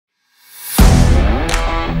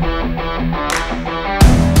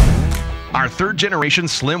Our third-generation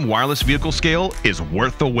slim wireless vehicle scale is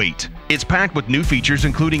worth the wait. It's packed with new features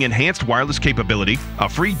including enhanced wireless capability, a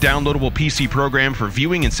free downloadable PC program for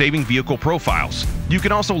viewing and saving vehicle profiles. You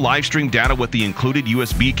can also live stream data with the included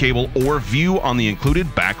USB cable or view on the included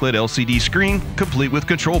backlit LCD screen, complete with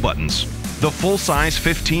control buttons. The full-size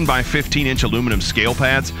 15 by 15 inch aluminum scale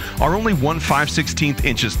pads are only 1 5/16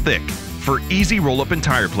 inches thick for easy roll-up and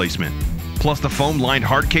tire placement. Plus the foam-lined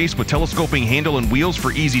hard case with telescoping handle and wheels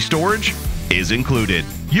for easy storage is included.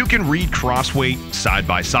 You can read cross weight,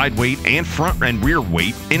 side-by-side weight, and front and rear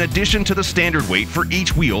weight in addition to the standard weight for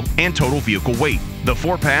each wheel and total vehicle weight. The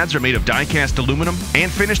 4 pads are made of die-cast aluminum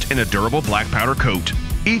and finished in a durable black powder coat.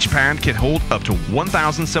 Each pad can hold up to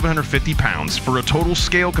 1,750 pounds for a total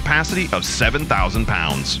scale capacity of 7,000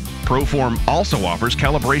 pounds. PROFORM also offers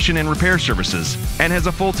calibration and repair services and has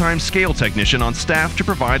a full-time scale technician on staff to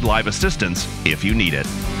provide live assistance if you need it.